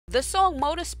The song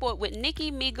Motorsport with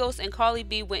Nicki, Migos, and Cardi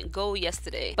B went gold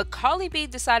yesterday, but Cardi B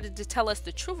decided to tell us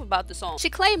the truth about the song. She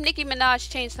claimed Nicki Minaj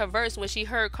changed her verse when she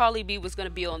heard Cardi B was going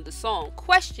to be on the song.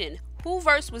 Question: who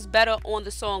verse was better on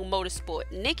the song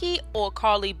Motorsport, Nicki or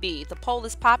Cardi B? The poll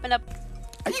is popping up.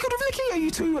 Are you good with Nicki? Are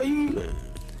you two? Are you?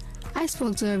 I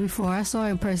spoke to her before. I saw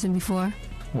her in person before.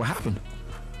 What happened?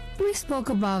 We spoke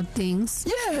about things.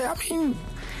 Yeah, I mean,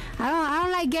 I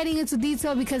don't like getting into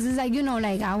detail because it's like, you know,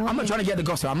 like I'm not trying to get the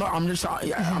gossip. I'm just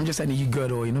saying that you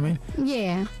good, or you know what I mean?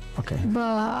 Yeah. Okay.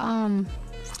 But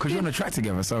because you're on a track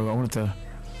together, so I wanted to.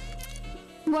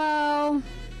 Well,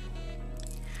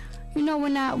 you know,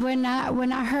 when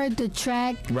I heard the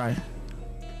track, right,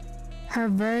 her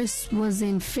verse was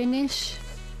in Finnish.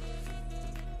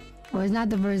 Well, it's not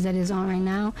the verse that is on right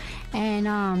now.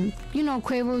 And, you know,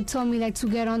 Quavo told me, like, to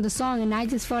get on the song. And I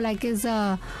just felt like it's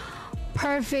a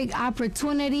perfect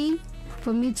opportunity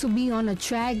for me to be on a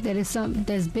track that is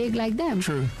that's big like them.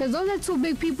 True. Because those are two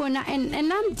big people. And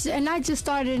I just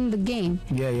started in the game.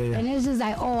 Yeah. And it's just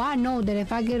like, oh, I know that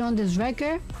if I get on this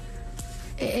record,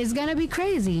 it's going to be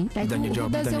crazy. Like, who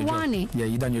doesn't want it? Yeah,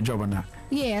 you done your job on that.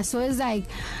 Yeah, so it's like,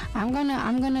 I'm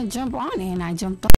gonna jump on it. And I jumped on